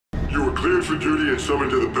You were cleared for duty and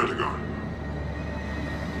summoned to the Pentagon.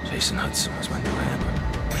 Jason Hudson was my new hammer.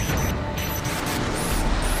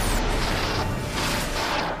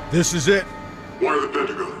 This is it. Why the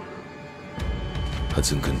Pentagon?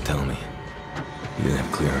 Hudson couldn't tell me. He didn't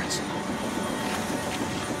have clearance.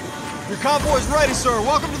 Your convoy's ready, sir.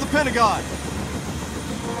 Welcome to the Pentagon.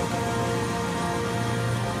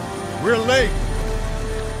 We're late.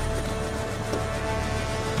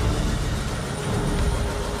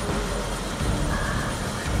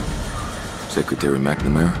 Secretary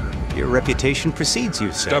McNamara? Your reputation precedes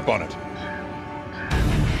you, sir. Step on it.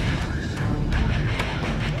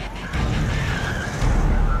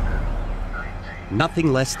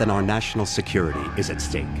 Nothing less than our national security is at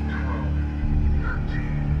stake.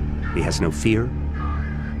 He has no fear,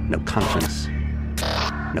 no conscience,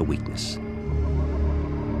 no weakness.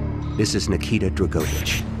 This is Nikita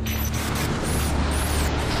Dragovich.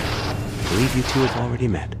 I believe you two have already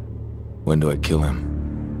met. When do I kill him?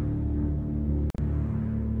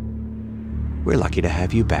 We're lucky to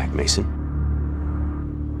have you back, Mason.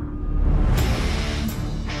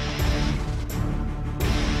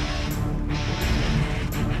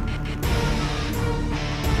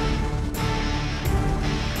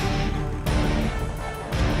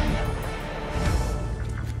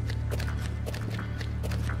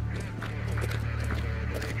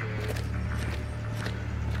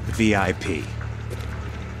 VIP.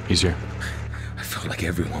 He's here. I felt like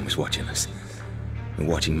everyone was watching us. And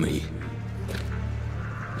watching me.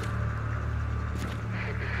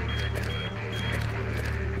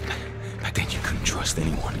 Back then you couldn't trust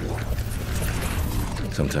anyone.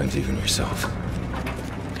 Sometimes even yourself.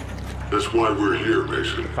 That's why we're here,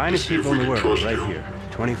 Mason. Finest See if people in we the can world, trust right you. here.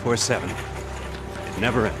 24/7. It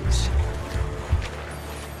never ends.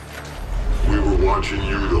 We were watching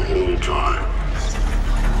you the whole time.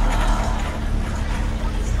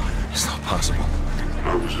 It's not possible.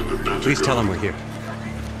 I was in the Pentagon. Please tell him we're here.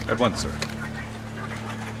 At once, sir.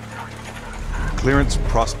 Clearance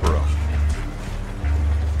Prospero.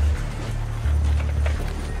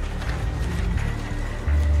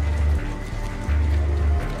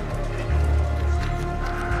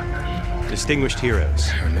 Distinguished heroes.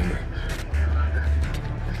 I remember.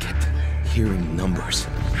 I kept hearing numbers.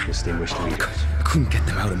 Distinguished leaders. I couldn't get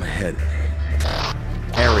them out of my head.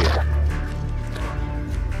 Ariel.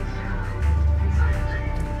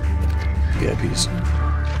 VIPs.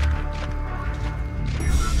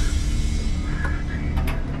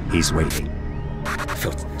 He's waiting. I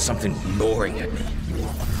felt something gnawing at me.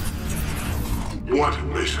 What,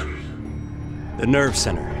 Mason? The nerve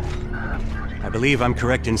center. I believe I'm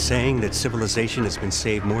correct in saying that civilization has been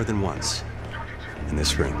saved more than once. In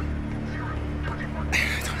this room. I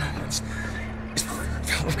don't know. It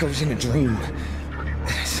felt like I was in a dream.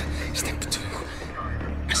 Step 2.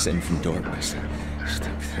 Ascend from darkness.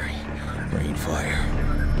 Step 3. Rain fire.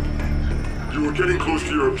 You were getting close to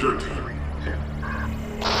your objective.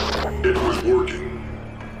 It was working.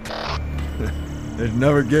 It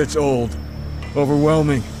never gets old.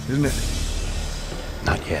 Overwhelming, isn't it?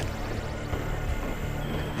 Not yet.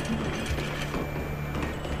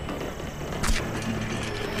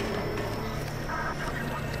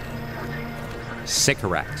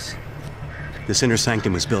 Sycorax. This inner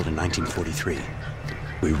sanctum was built in 1943.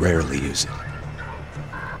 We rarely use it.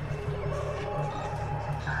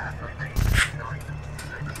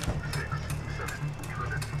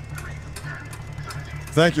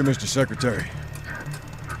 Thank you, Mr. Secretary.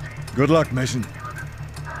 Good luck, Mason.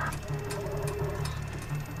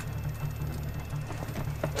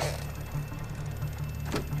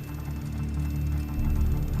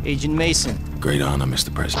 Agent Mason. Great honor,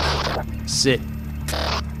 Mr. President. Sit.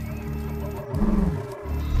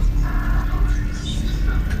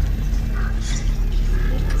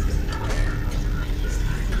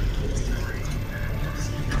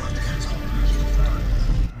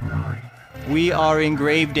 We are in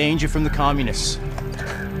grave danger from the communists.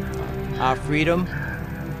 Our freedom,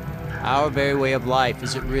 our very way of life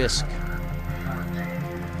is at risk.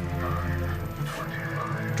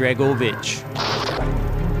 Dragovich.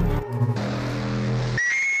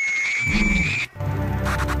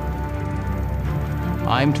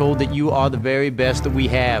 I'm told that you are the very best that we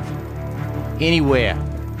have. Anywhere.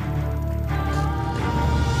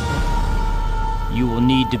 You will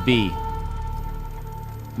need to be.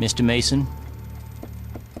 Mr. Mason,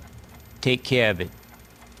 take care of it.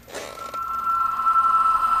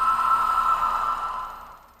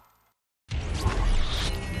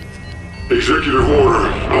 Executive order.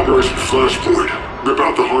 Operation Flashpoint. Rip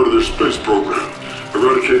out the heart of their space program.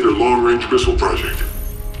 Eradicate their long-range missile project.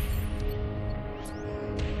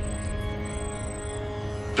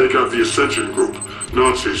 Take out the Ascension Group.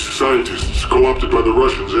 Nazis, scientists, co-opted by the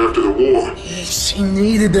Russians after the war. She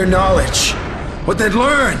needed their knowledge. What they'd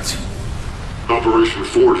learned. Operation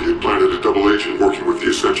 40 had planted a double agent working with the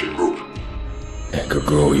Ascension Group. Edgar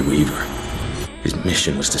Weaver. His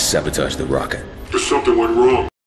mission was to sabotage the rocket. But something went wrong.